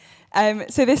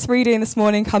So this reading this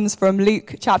morning comes from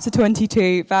Luke chapter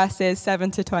 22, verses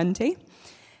 7 to 20.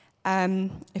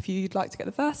 If you'd like to get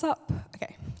the verse up.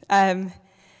 Okay.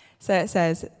 So it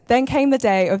says, "Then came the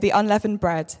day of the unleavened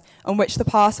bread, on which the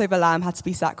Passover lamb had to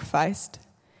be sacrificed.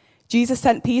 Jesus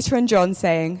sent Peter and John,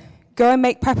 saying, 'Go and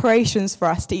make preparations for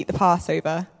us to eat the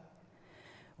Passover.'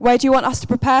 'Where do you want us to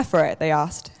prepare for it?' they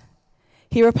asked.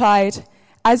 He replied,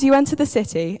 'As you enter the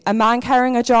city, a man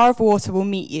carrying a jar of water will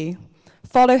meet you.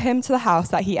 Follow him to the house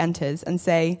that he enters and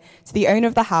say to the owner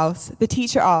of the house, "The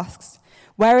teacher asks,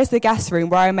 'Where is the guest room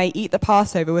where I may eat the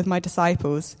Passover with my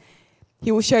disciples?'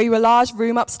 He will show you a large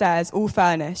room upstairs, all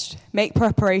furnished. Make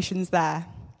preparations there."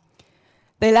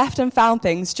 They left and found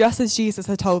things just as Jesus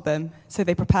had told them, so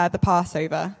they prepared the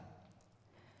Passover.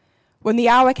 When the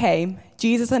hour came,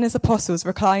 Jesus and his apostles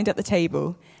reclined at the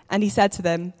table, and he said to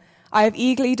them, "I have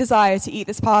eagerly desired to eat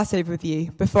this Passover with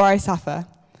you before I suffer.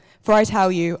 For I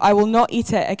tell you, I will not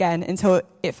eat it again until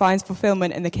it finds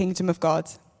fulfillment in the kingdom of God."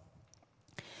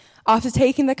 After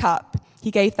taking the cup,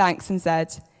 he gave thanks and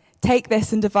said, "Take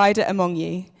this and divide it among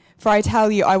you, for I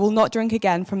tell you, I will not drink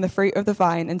again from the fruit of the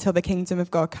vine until the kingdom of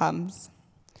God comes."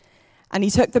 And he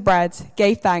took the bread,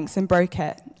 gave thanks and broke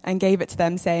it, and gave it to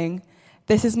them, saying,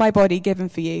 "This is my body given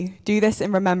for you. Do this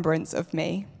in remembrance of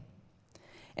me."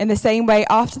 In the same way,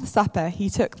 after the supper, he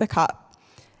took the cup,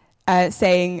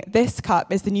 saying, "This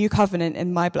cup is the new covenant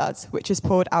in my blood, which is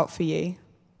poured out for you."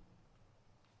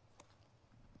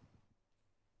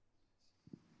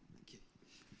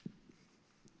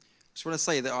 I just want to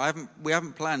say that we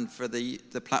haven't planned for the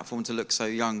platform to look so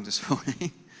young this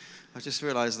morning. I just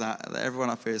realised that everyone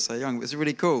up here is so young. But it's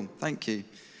really cool. Thank you.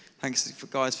 Thanks for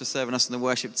guys for serving us in the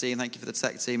worship team. Thank you for the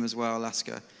tech team as well,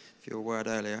 Alaska, for your word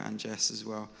earlier, and Jess as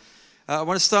well. I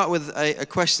want to start with a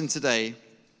question today,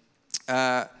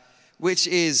 which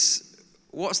is,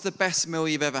 what's the best meal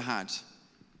you've ever had?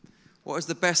 What is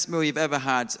the best meal you've ever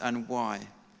had and why?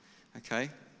 Okay,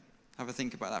 have a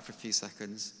think about that for a few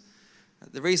seconds.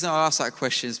 The reason I ask that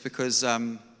question is because we're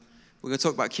going to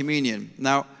talk about communion.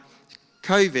 Now,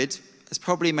 COVID has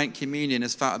probably meant communion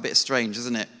has felt a bit strange,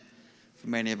 hasn't it? For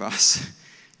many of us,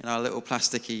 in our little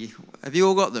plasticky... Have you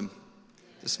all got them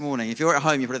this morning? If you're at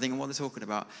home, you're probably thinking, what are they talking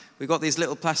about? We've got these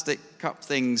little plastic cup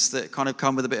things that kind of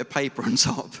come with a bit of paper on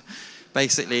top,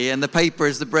 basically. And the paper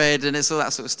is the bread, and it's all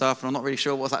that sort of stuff. And I'm not really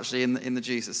sure what's actually in the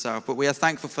juice itself. But we are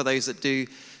thankful for those that do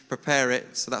prepare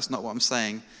it, so that's not what I'm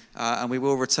saying. And we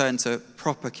will return to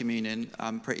proper communion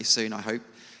pretty soon, I hope.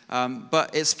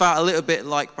 But it's felt a little bit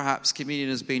like perhaps communion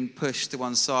has been pushed to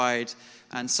one side.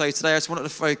 And so today I just wanted to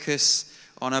focus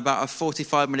on about a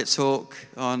 45-minute talk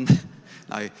on,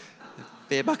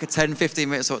 be about a 10,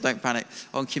 15-minute talk, don't panic,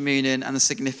 on communion and the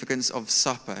significance of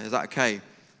supper. Is that okay?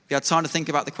 You had time to think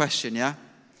about the question, yeah?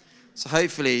 So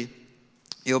hopefully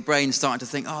your brain's starting to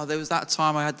think, oh, there was that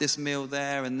time I had this meal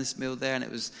there and this meal there, and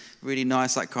it was really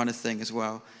nice, that kind of thing as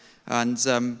well. And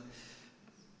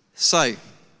so,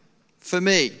 for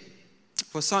me,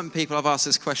 for some people, I've asked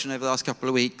this question over the last couple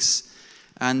of weeks,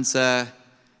 and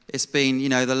it's been,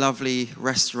 the lovely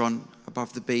restaurant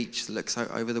above the beach that looks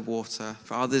out over the water.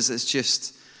 For others, it's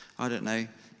just, a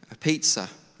pizza,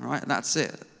 all right? And that's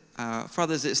it. For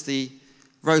others, it's the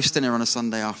roast dinner on a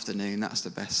Sunday afternoon. That's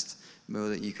the best meal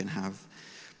that you can have.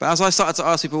 But as I started to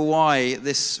ask people why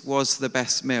this was the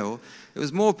best meal, it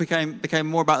was became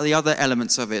more about the other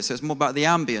elements of it. So it's more about the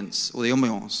ambience, or the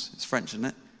ambiance. It's French, isn't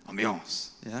it?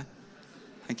 Ambiance, yeah?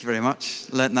 Thank you very much.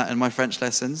 Learned that in my French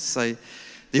lessons. So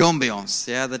the ambiance,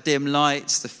 yeah? The dim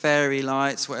lights, the fairy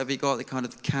lights, whatever you got, the kind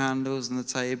of candles on the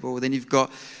table. Then you've got,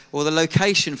 or the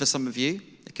location for some of you.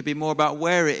 It could be more about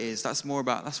where it is. That's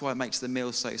why it makes the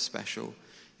meal so special.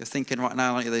 You're thinking right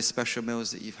now, aren't you, those special meals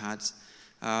that you've had.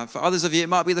 For others of you, it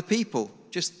might be the people.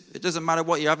 It doesn't matter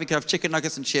what you have. You can have chicken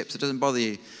nuggets and chips. It doesn't bother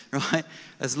you, right?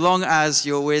 As long as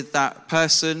you're with that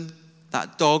person,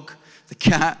 that dog, the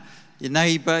cat, your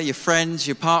neighbor, your friends,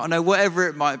 your partner, whatever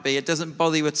it might be, it doesn't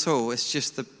bother you at all. It's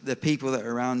just the people that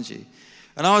are around you.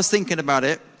 And I was thinking about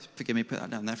it. Forgive me, put that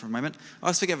down there for a moment. I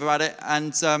was thinking about it,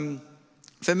 and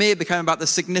for me, it became about the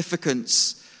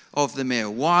significance of the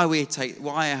meal. Why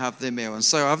I have the meal. And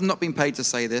so I've not been paid to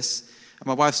say this. And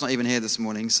my wife's not even here this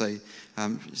morning, so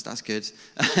that's good.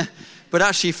 But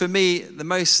actually, for me, the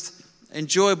most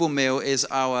enjoyable meal is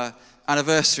our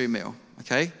anniversary meal,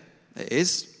 okay? It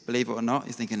is, believe it or not.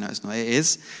 You're thinking, no, it's not. It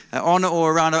is. On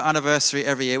or around our anniversary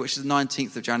every year, which is the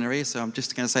 19th of January, so I'm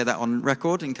just going to say that on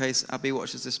record in case Abby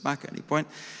watches this back at any point.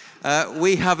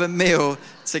 We have a meal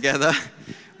together.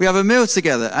 We have a meal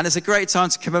together, and it's a great time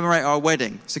to commemorate our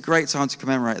wedding. It's a great time to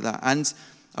commemorate that. And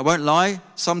I won't lie,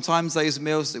 sometimes those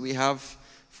meals that we have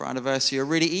for our anniversary are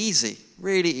really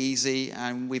easy,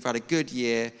 and we've had a good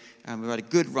year, and we've had a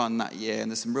good run that year, and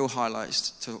there's some real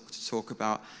highlights to talk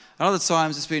about. And other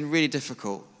times it's been really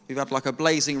difficult. We've had like a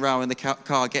blazing row in the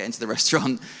car getting to the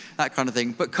restaurant, that kind of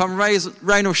thing. But come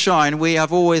rain or shine, we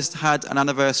have always had an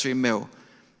anniversary meal.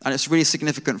 And it's really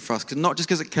significant for us, not just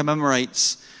because it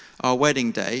commemorates our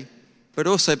wedding day, but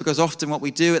also because often what we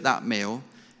do at that meal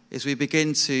is we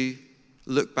begin to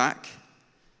look back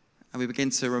and we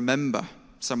begin to remember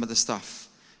some of the stuff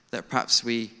that perhaps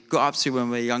we got up to when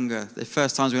we were younger. The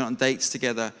first times we went on dates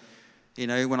together,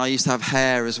 when I used to have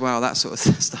hair as well, that sort of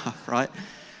stuff, right?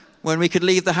 When we could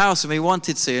leave the house when we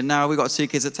wanted to, and now we've got 2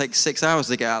 kids that take 6 hours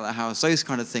to get out of the house, those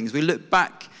kind of things. We look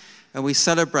back and we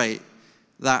celebrate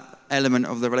that element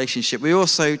of the relationship. We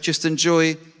also just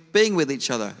enjoy being with each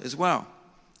other as well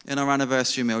in our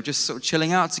anniversary meal, just sort of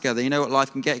chilling out together. You know what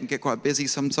life can get quite busy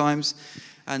sometimes.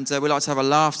 And we like to have a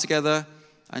laugh together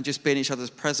and just be in each other's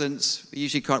presence. We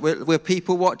usually we're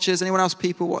people watchers. Anyone else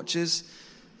people watchers?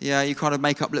 Yeah, you kind of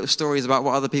make up little stories about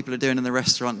what other people are doing in the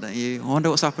restaurant, don't you? I wonder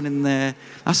what's happening there.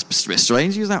 That's a bit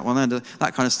strange, use that one,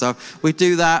 that kind of stuff. We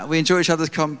do that. We enjoy each other's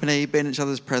company, be in each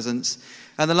other's presence.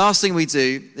 And the last thing we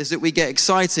do is that we get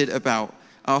excited about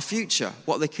our future,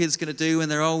 what the kids are going to do when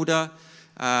they're older,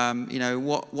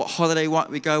 what holiday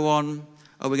we go on.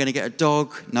 Are we going to get a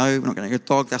dog? No, we're not going to get a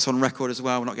dog. That's on record as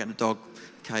well. We're not getting a dog.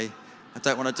 Okay, I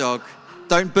don't want a dog.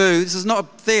 Don't boo. This is not a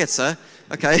theatre.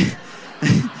 Okay.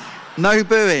 No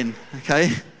booing, okay?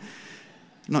 I'm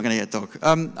not going to get a dog.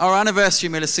 Our anniversary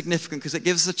meal is significant because it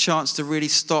gives us a chance to really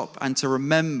stop and to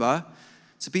remember,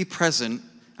 to be present,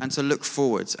 and to look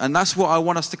forward. And that's what I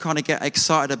want us to kind of get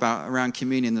excited about around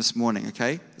communion this morning,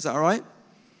 okay? Is that all right?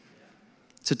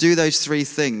 To do those 3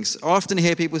 things. I often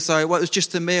hear people say, well, it was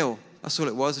just a meal. That's all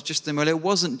it was just a meal. It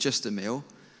wasn't just a meal.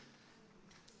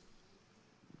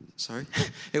 Sorry.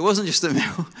 It wasn't just a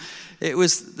meal. It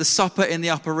was the supper in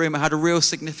the upper room. It had a real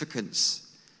significance.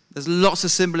 There's lots of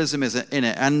symbolism in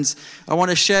it. And I want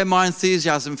to share my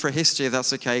enthusiasm for history, if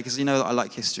that's okay, because you know that I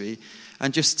like history,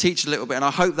 and just teach a little bit. And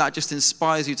I hope that just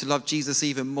inspires you to love Jesus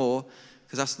even more,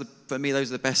 because for me, those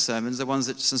are the best sermons, the ones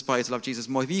that just inspire you to love Jesus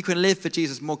more. If you can live for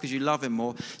Jesus more because you love him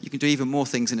more, you can do even more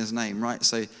things in his name, right?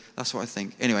 So that's what I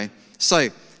think. Anyway, so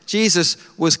Jesus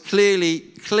was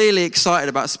clearly excited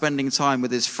about spending time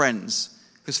with his friends.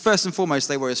 Because first and foremost,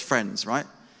 they were his friends, right?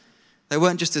 They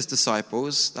weren't just his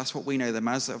disciples. That's what we know them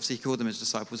as. Obviously, he called them his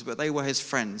disciples, but they were his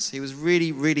friends. He was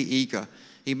really, really eager.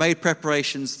 He made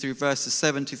preparations through verses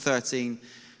 7 to 13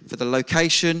 for the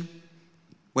location,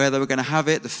 where they were going to have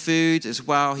it, the food as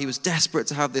well. He was desperate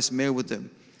to have this meal with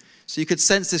them. So you could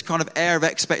sense this kind of air of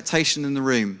expectation in the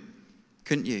room,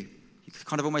 couldn't you? You could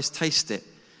kind of almost taste it.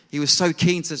 He was so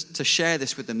keen to share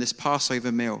this with them, this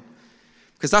Passover meal.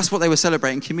 Because that's what they were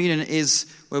celebrating. Communion is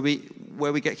where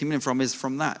we get communion from, is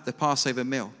from that, the Passover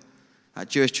meal, that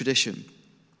Jewish tradition.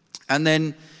 And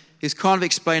then he was kind of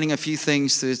explaining a few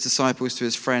things to his disciples, to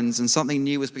his friends, and something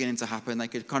new was beginning to happen. They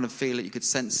could kind of feel it, you could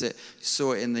sense it. You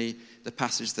saw it in the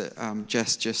passage that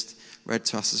Jess just read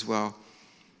to us as well.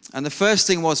 And the first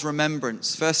thing was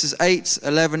remembrance. Verses 8,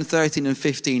 11, 13, and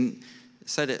 15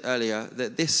 said it earlier,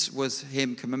 that this was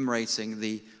him commemorating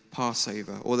the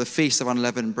Passover, or the Feast of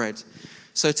Unleavened Bread.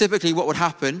 So typically what would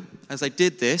happen as they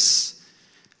did this,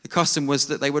 the custom was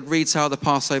that they would retell the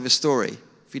Passover story.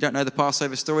 If you don't know the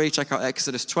Passover story, check out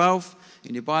Exodus 12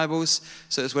 in your Bibles.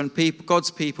 So it's when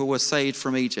God's people were saved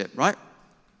from Egypt, right?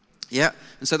 Yeah.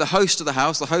 And so the host of the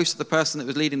house, the host of the person that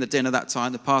was leading the dinner that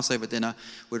time, the Passover dinner,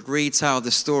 would retell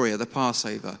the story of the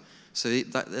Passover. So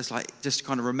there's like just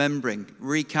kind of remembering,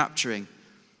 recapturing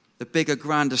the bigger,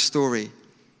 grander story.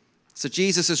 So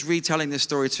Jesus is retelling this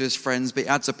story to his friends, but he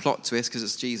adds a plot twist because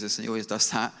it's Jesus and he always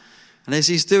does that. And as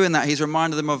he's doing that, he's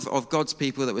reminded them of God's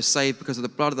people that were saved because of the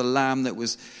blood of the Lamb that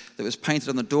was painted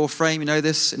on the door frame. You know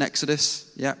this in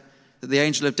Exodus? Yeah. That the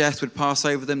angel of death would pass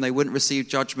over them. They wouldn't receive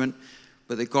judgment,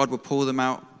 but that God would pull them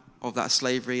out of that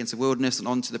slavery into wilderness and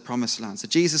onto the promised land. So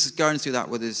Jesus is going through that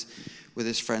with his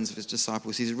friends, with his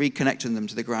disciples. He's reconnecting them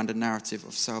to the grander narrative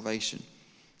of salvation.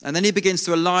 And then he begins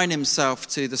to align himself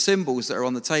to the symbols that are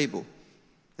on the table.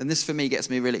 And this, for me, gets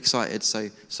me really excited. So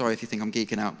sorry if you think I'm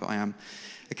geeking out, but I am.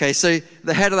 Okay, so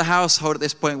the head of the household at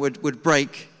this point would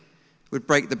break the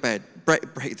bread,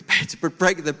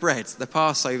 the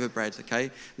Passover bread, okay?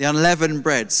 The unleavened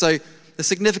bread. So the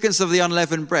significance of the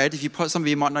unleavened bread, some of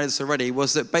you might know this already,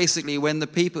 was that basically when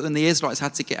the Israelites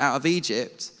had to get out of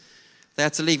Egypt, they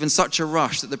had to leave in such a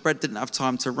rush that the bread didn't have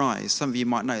time to rise. Some of you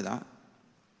might know that.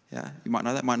 Yeah, you might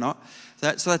know that, might not.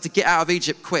 So they had to get out of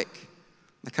Egypt quick.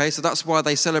 Okay, so that's why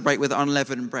they celebrate with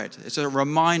unleavened bread. It's a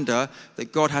reminder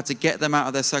that God had to get them out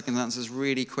of their circumstances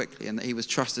really quickly and that he was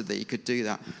trusted that he could do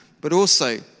that. But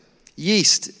also,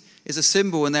 yeast is a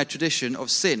symbol in their tradition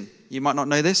of sin. You might not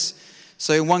know this.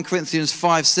 So in 1 Corinthians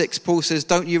 5:6, Paul says,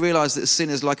 don't you realize that sin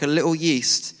is like a little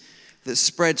yeast that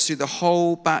spreads through the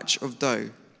whole batch of dough?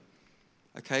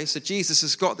 Okay, so Jesus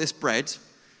has got this bread.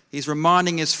 He's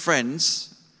reminding his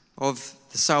friends of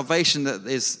the salvation that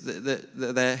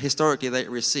they historically they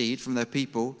received from their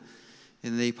people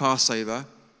in the Passover,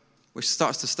 which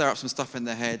starts to stir up some stuff in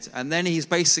their head. And then he's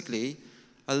basically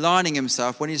aligning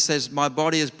himself when he says, my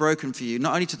body is broken for you,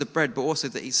 not only to the bread, but also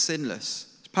that he's sinless.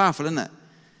 It's powerful, isn't it?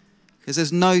 Because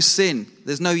there's no sin.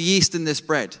 There's no yeast in this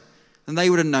bread. And they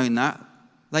would have known that.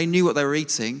 They knew what they were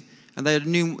eating, and they had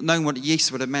known what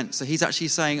yeast would have meant. So he's actually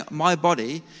saying, my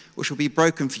body, which will be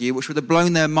broken for you, which would have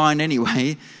blown their mind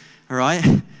anyway, all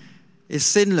right, is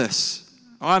sinless.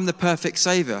 I'm the perfect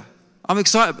Savior. I'm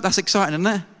excited. That's exciting,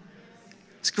 isn't it?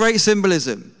 It's great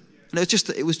symbolism. And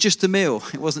it was just a meal.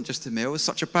 It wasn't just a meal. It was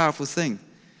such a powerful thing.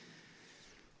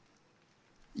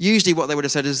 Usually what they would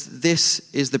have said is, this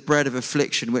is the bread of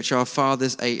affliction which our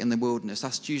fathers ate in the wilderness.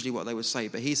 That's usually what they would say.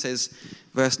 But he says,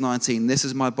 verse 19, this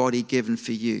is my body given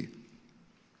for you.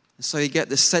 And so you get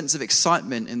this sense of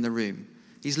excitement in the room.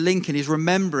 He's linking, he's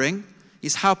remembering.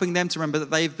 He's helping them to remember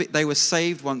that they were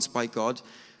saved once by God,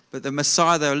 but the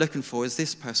Messiah they were looking for is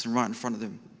this person right in front of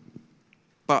them.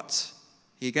 But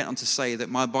he went on to say that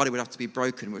my body would have to be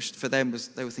broken, which for them was,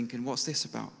 they were thinking, what's this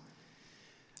about?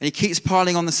 And he keeps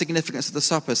piling on the significance of the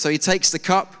supper. So he takes the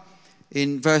cup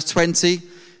in verse 20.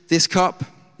 This cup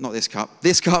is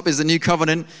the new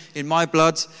covenant in my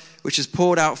blood, which is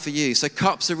poured out for you. So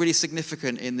cups are really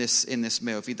significant in this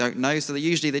meal, if you don't know. So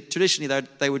traditionally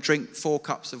they would drink 4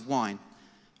 cups of wine.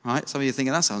 Right? Some of you are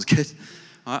thinking, that sounds good.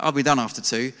 Right, I'll be done after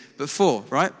 2, but 4,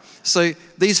 right? So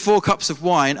these 4 cups of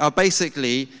wine are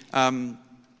basically a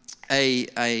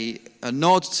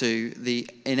nod to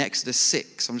in Exodus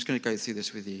 6. I'm just going to go through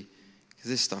this with you because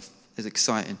this stuff is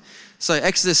exciting. So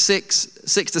Exodus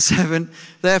 6-7,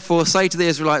 therefore say to the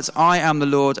Israelites, I am the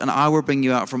Lord, and I will bring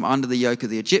you out from under the yoke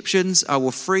of the Egyptians. I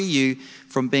will free you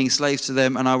from being slaves to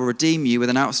them, and I will redeem you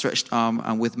with an outstretched arm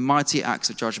and with mighty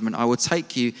acts of judgment. I will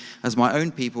take you as my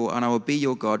own people, and I will be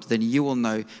your God. Then you will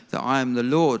know that I am the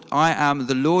Lord. I am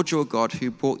the Lord your God who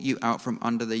brought you out from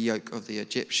under the yoke of the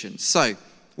Egyptians. So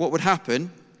what would happen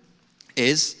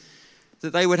is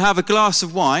that they would have a glass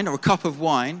of wine or a cup of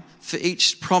wine for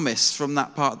each promise from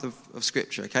that part of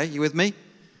Scripture, okay? You with me?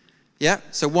 Yeah?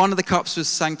 So one of the cups was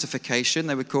sanctification,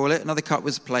 they would call it. Another cup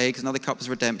was plagues, another cup was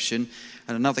redemption,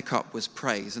 and another cup was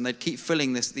praise. And they'd keep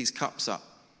filling these cups up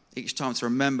each time to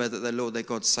remember that their Lord, their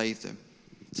God, saved them.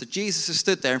 So Jesus has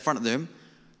stood there in front of them,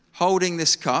 holding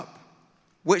this cup,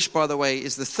 which, by the way,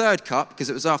 is the third cup, because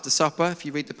it was after supper. If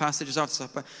you read the passage, it was after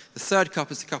supper. The third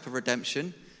cup is the cup of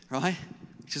redemption, right?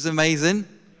 Which is amazing,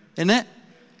 isn't it?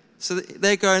 So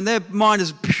their mind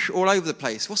is all over the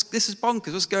place. This is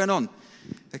bonkers. What's going on?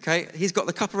 Okay, he's got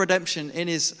the cup of redemption in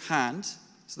his hand.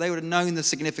 So they would have known the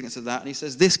significance of that. And he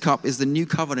says, this cup is the new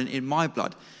covenant in my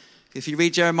blood. If you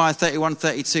read Jeremiah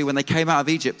 31-32, when they came out of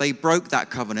Egypt, they broke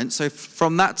that covenant. So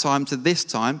from that time to this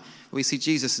time, where we see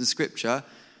Jesus in Scripture,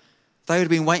 they would have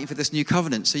been waiting for this new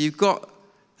covenant. So you've got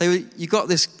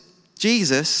this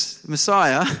Jesus,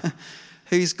 Messiah,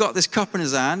 who's got this cup in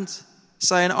his hand,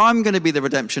 saying, I'm going to be the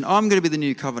redemption. I'm going to be the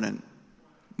new covenant.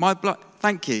 My blood,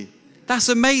 thank you. That's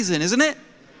amazing, isn't it?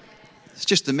 It's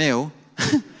just a meal,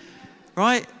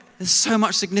 right? There's so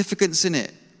much significance in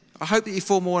it. I hope that you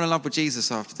fall more in love with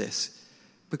Jesus after this,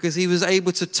 because he was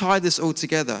able to tie this all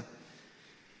together.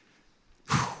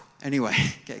 Anyway,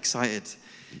 get excited.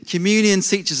 Communion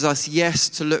teaches us, yes,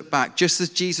 to look back, just as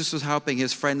Jesus was helping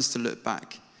his friends to look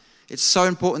back. It's so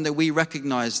important that we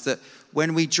recognize that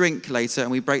when we drink later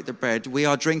and we break the bread, we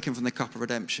are drinking from the cup of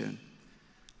redemption.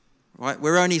 Right?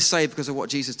 We're only saved because of what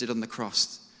Jesus did on the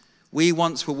cross. We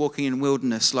once were walking in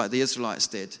wilderness like the Israelites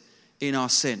did in our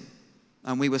sin.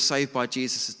 And we were saved by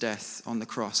Jesus' death on the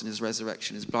cross and his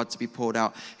resurrection, his blood to be poured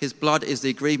out. His blood is the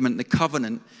agreement, the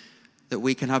covenant that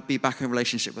we can be back in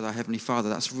relationship with our Heavenly Father.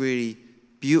 That's really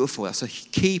beautiful. That's a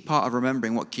key part of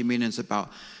remembering what communion is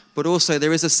about. But also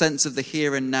there is a sense of the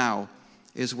here and now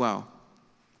as well.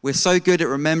 We're so good at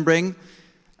remembering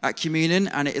at communion,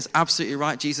 and it is absolutely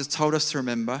right. Jesus told us to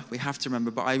remember. We have to remember.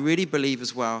 But I really believe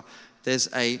as well there's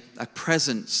a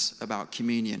presence about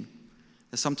communion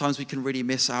that sometimes we can really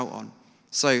miss out on.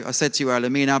 So I said to you earlier,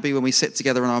 me and Abby, when we sit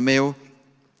together on our meal,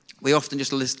 we often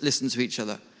just listen to each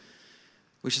other,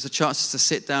 which is a chance to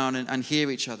sit down and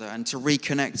hear each other and to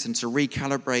reconnect and to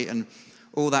recalibrate. And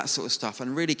all that sort of stuff.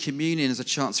 And really, communion is a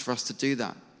chance for us to do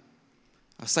that.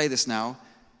 I say this now,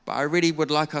 but I really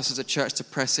would like us as a church to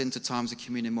press into times of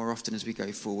communion more often as we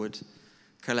go forward,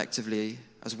 collectively,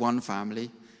 as one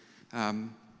family.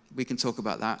 We can talk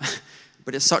about that.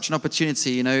 But it's such an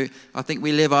opportunity, I think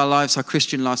we live our lives, our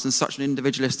Christian lives, in such an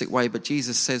individualistic way, but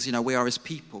Jesus says, we are his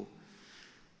people.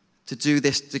 To do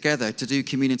this together, to do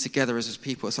communion together as his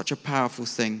people, it's such a powerful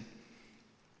thing.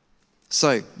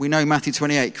 So, we know Matthew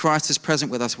 28, Christ is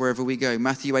present with us wherever we go.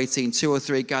 Matthew 18, 2 or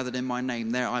 3 gathered in my name,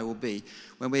 there I will be.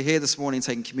 When we're here this morning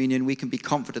taking communion, we can be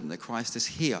confident that Christ is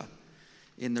here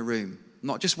in the room.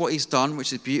 Not just what he's done,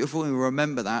 which is beautiful, and we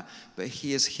remember that, but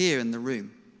he is here in the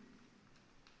room.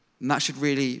 And that should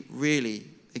really, really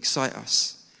excite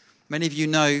us. Many of you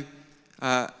know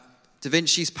Da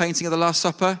Vinci's painting of the Last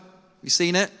Supper. Have you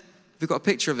seen it? Have we got a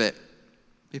picture of it?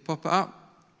 Can you pop it up?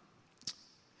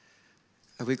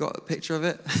 Have we got a picture of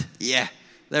it? Yeah,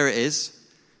 there it is.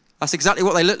 That's exactly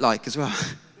what they look like as well.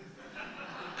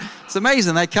 It's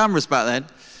amazing, they had cameras back then.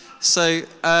 So,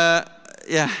 yeah,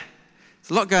 there's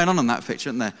a lot going on in that picture,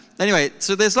 isn't there? Anyway,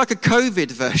 so there's like a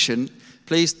COVID version.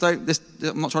 Please don't,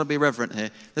 I'm not trying to be irreverent here.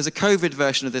 There's a COVID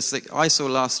version of this that I saw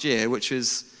last year, which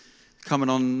is coming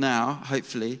on now,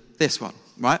 hopefully, this one,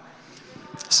 right?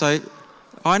 So,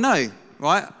 I know,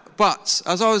 right? But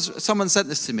someone sent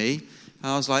this to me,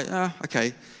 and I was like, oh,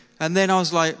 okay. And then I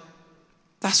was like,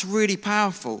 that's really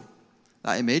powerful,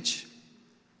 that image.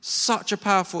 Such a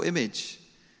powerful image.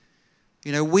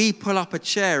 We pull up a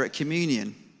chair at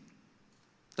communion,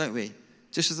 don't we?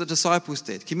 Just as the disciples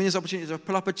did. Communion's opportunity to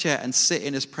pull up a chair and sit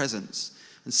in his presence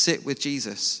and sit with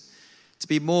Jesus. To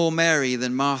be more Mary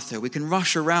than Martha. We can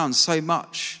rush around so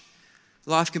much.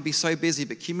 Life can be so busy,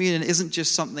 but communion isn't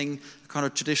just something, a kind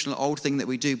of traditional old thing that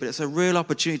we do, but it's a real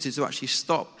opportunity to actually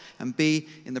stop and be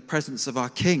in the presence of our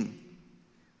King.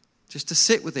 Just to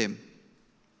sit with him.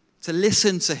 To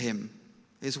listen to him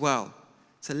as well.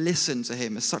 To listen to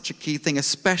him is such a key thing,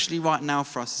 especially right now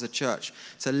for us as a church.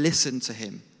 To listen to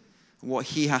him. What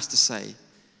he has to say.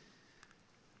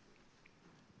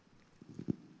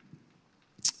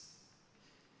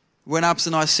 When Abs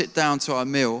and I sit down to our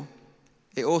meal,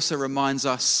 it also reminds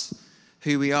us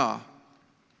who we are.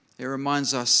 It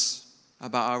reminds us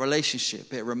about our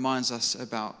relationship. It reminds us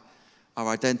about our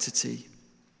identity.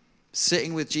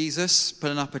 Sitting with Jesus,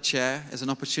 pulling up a chair, is an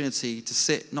opportunity to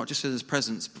sit not just in his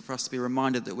presence, but for us to be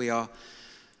reminded that we are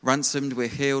ransomed, we're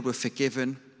healed, we're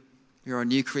forgiven, we are a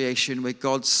new creation, we're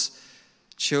God's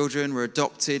children, we're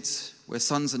adopted, we're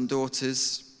sons and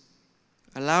daughters.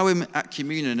 Allow him at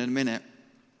communion in a minute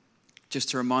just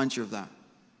to remind you of that,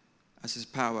 as his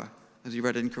power, as you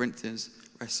read in Corinthians,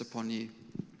 rests upon you.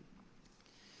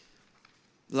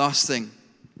 Last thing,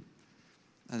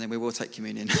 and then we will take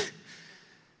communion.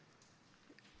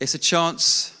 It's a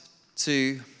chance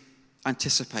to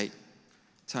anticipate.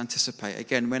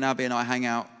 Again, when Abby and I hang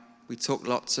out, we talk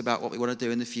lots about what we want to do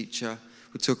in the future.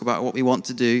 We talk about what we want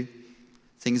to do.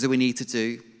 Things that we need to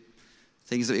do,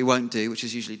 things that we won't do, which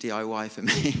is usually DIY for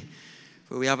me.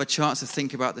 But we have a chance to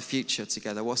think about the future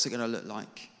together. What's it going to look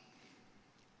like?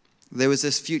 There was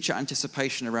this future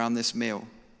anticipation around this meal.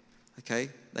 Okay?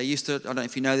 They used to, I don't know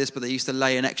if you know this, but they used to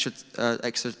lay an extra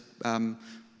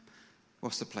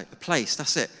what's the place? A place,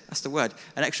 that's it. That's the word.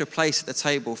 An extra place at the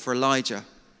table for Elijah.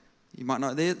 You might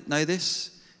not know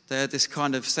this. They had this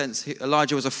kind of sense.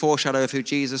 Elijah was a foreshadow of who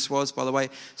Jesus was, by the way.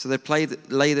 So they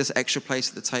lay this extra place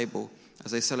at the table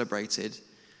as they celebrated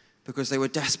because they were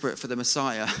desperate for the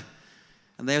Messiah.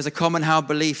 And there was a common held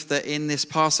belief that in this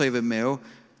Passover meal,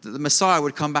 that the Messiah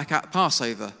would come back at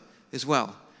Passover as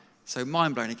well. So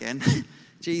mind blown again.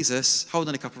 Jesus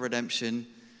holding a cup of redemption,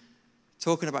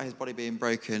 talking about his body being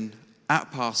broken at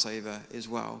Passover as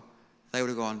well. They would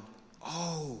have gone,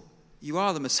 oh, you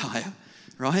are the Messiah,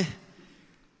 right?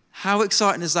 How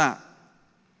exciting is that?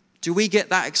 Do we get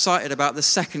that excited about the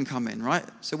second coming, right?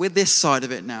 So we're this side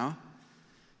of it now.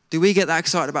 Do we get that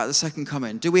excited about the second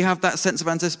coming? Do we have that sense of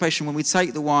anticipation when we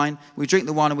take the wine, we drink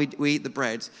the wine and we eat the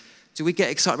bread? Do we get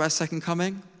excited about the second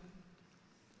coming?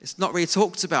 It's not really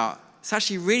talked about. It's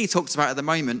actually really talked about at the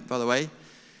moment, by the way.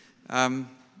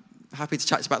 Happy to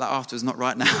chat about that afterwards, not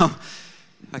right now.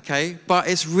 Okay, but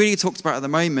it's really talked about at the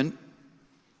moment.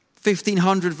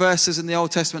 1,500 verses in the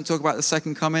Old Testament talk about the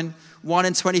second coming. 1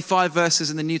 in 25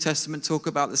 verses in the New Testament talk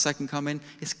about the second coming.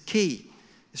 It's key.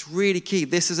 It's really key.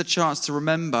 This is a chance to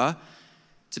remember,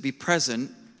 to be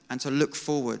present, and to look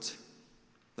forward.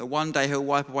 That one day he'll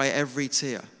wipe away every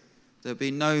tear. There'll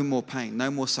be no more pain, no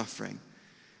more suffering.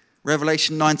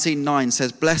 Revelation 19:9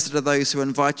 says, "Blessed are those who are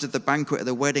invited to the banquet of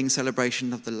the wedding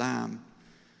celebration of the Lamb."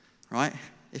 Right?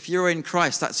 If you're in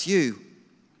Christ, that's you.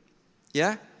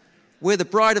 Yeah? We're the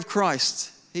bride of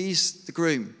Christ. He's the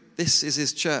groom. This is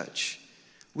his church.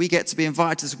 We get to be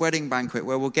invited to this wedding banquet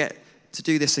where we'll get to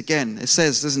do this again. It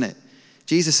says, doesn't it?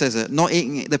 Jesus says it, not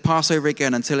eating the Passover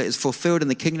again until it is fulfilled in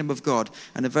the kingdom of God.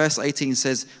 And in verse 18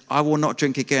 says, I will not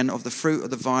drink again of the fruit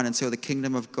of the vine until the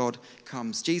kingdom of God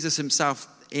comes. Jesus himself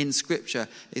in Scripture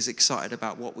is excited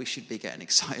about what we should be getting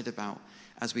excited about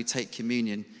as we take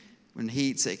communion when he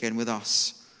eats it again with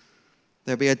us.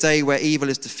 There'll be a day where evil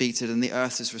is defeated and the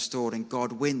earth is restored and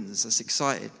God wins. That's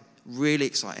exciting, really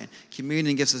exciting.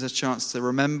 Communion gives us a chance to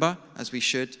remember, as we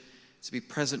should, to be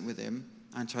present with him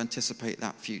and to anticipate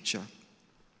that future.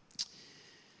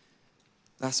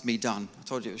 That's me done. I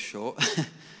told you it was short.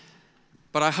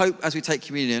 But I hope as we take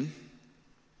communion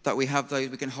that we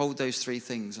can hold those three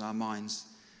things in our minds.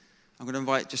 I'm going to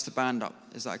invite just the band up.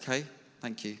 Is that okay?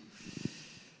 Thank you.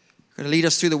 I'm going to lead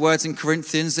us through the words in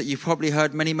Corinthians that you've probably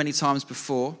heard many, many times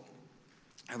before.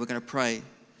 And we're going to pray.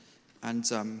 And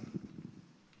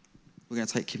we're going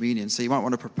to take communion. So you might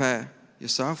want to prepare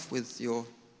yourself with your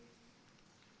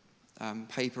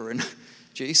paper and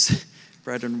juice,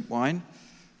 bread and wine.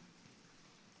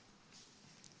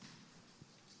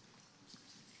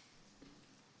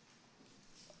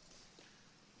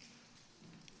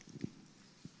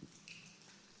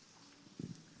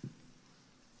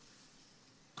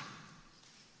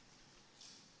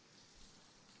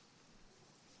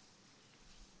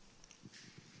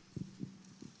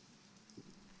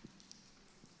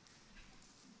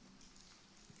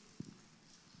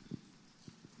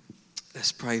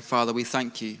 Let's pray. Father, we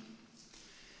thank you.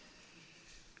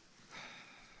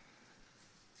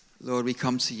 Lord, we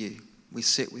come to you. We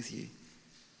sit with you.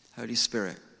 Holy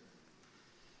Spirit,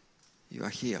 you are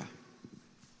here.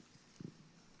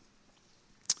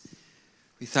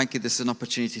 We thank you this is an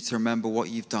opportunity to remember what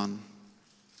you've done,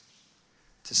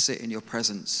 to sit in your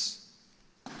presence,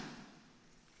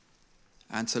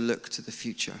 and to look to the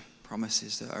future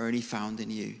promises that are only found in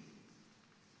you.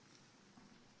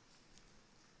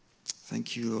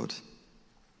 Thank you, Lord.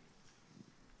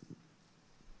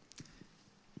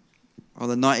 On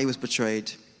the night he was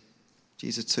betrayed,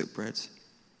 Jesus took bread.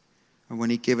 And when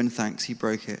he'd given thanks, he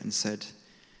broke it and said,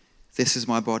 "This is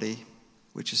my body,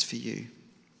 which is for you.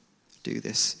 Do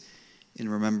this in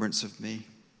remembrance of me."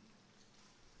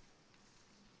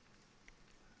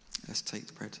 Let's take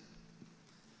the bread.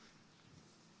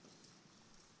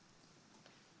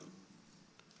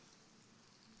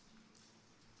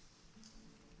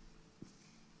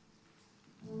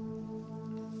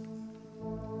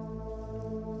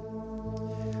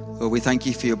 Lord, we thank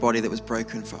you for your body that was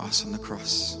broken for us on the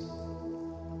cross.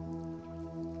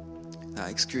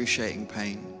 That excruciating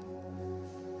pain.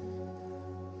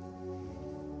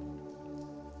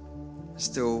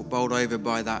 Still bowled over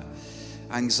by that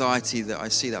anxiety that I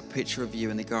see that picture of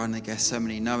you in the Garden of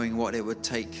Gethsemane, knowing what it would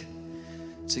take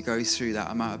to go through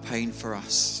that amount of pain for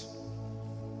us.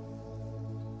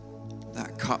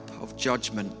 That cup of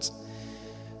judgment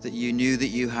that you knew that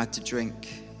you had to drink.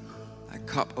 That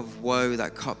cup of woe,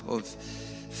 that cup of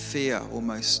fear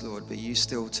almost, Lord, but you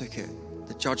still took it.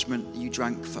 The judgment you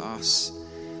drank for us,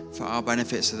 for our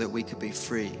benefit, so that we could be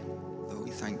free. Lord,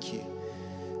 we thank you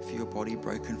for your body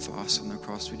broken for us on the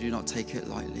cross. We do not take it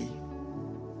lightly.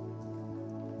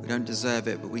 We don't deserve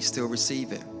it, but we still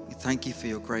receive it. We thank you for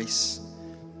your grace.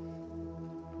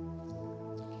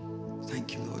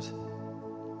 Thank you, Lord.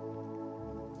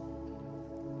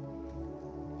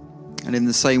 And in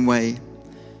the same way,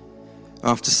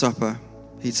 after supper,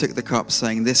 he took the cup,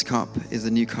 saying, "This cup is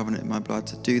the new covenant in my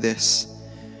blood. Do this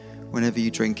whenever you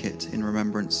drink it in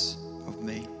remembrance of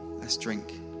me." Let's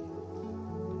drink.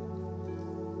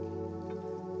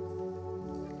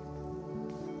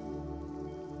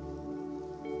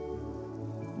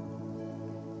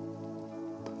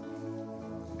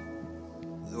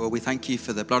 Lord, we thank you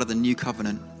for the blood of the new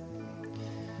covenant.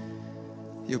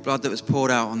 Your blood that was poured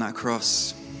out on that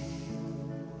cross.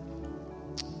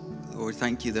 Lord,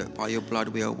 thank you that by your blood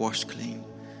we are washed clean,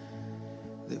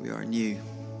 that we are new.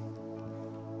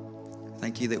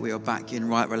 Thank you that we are back in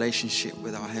right relationship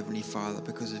with our Heavenly Father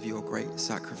because of your great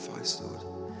sacrifice, Lord.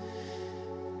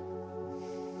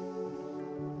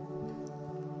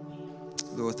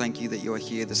 Lord, thank you that you are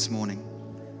here this morning.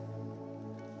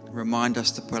 Remind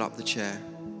us to pull up the chair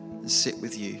and sit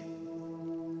with you,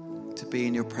 to be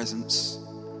in your presence.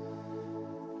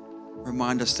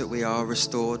 Remind us that we are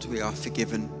restored, we are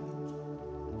forgiven,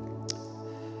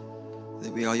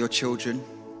 that we are your children.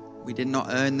 We did not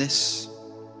earn this.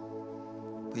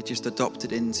 We're just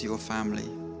adopted into your family.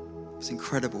 It's an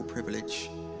incredible privilege.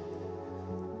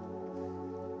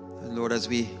 And Lord, as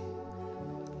we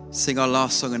sing our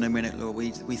last song in a minute, Lord,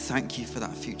 we thank you for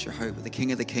that future hope that the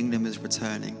King of the Kingdom is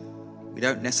returning. We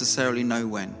don't necessarily know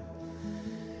when,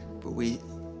 but we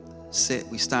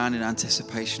stand in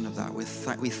anticipation of that. We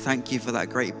thank you for that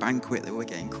great banquet that we're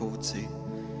getting called to.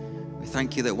 We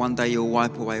thank you that one day you'll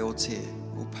wipe away all tear,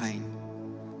 all pain.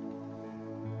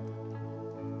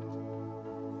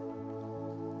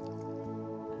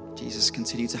 Jesus,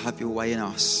 continue to have your way in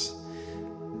us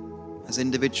as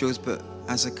individuals, but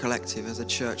as a collective, as a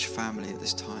church family at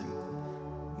this time,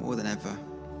 more than ever.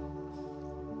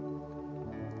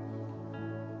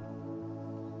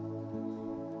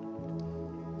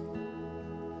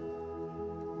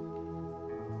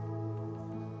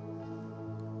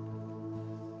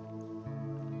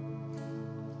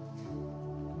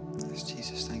 Yes,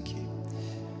 Jesus, thank you.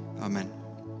 Amen.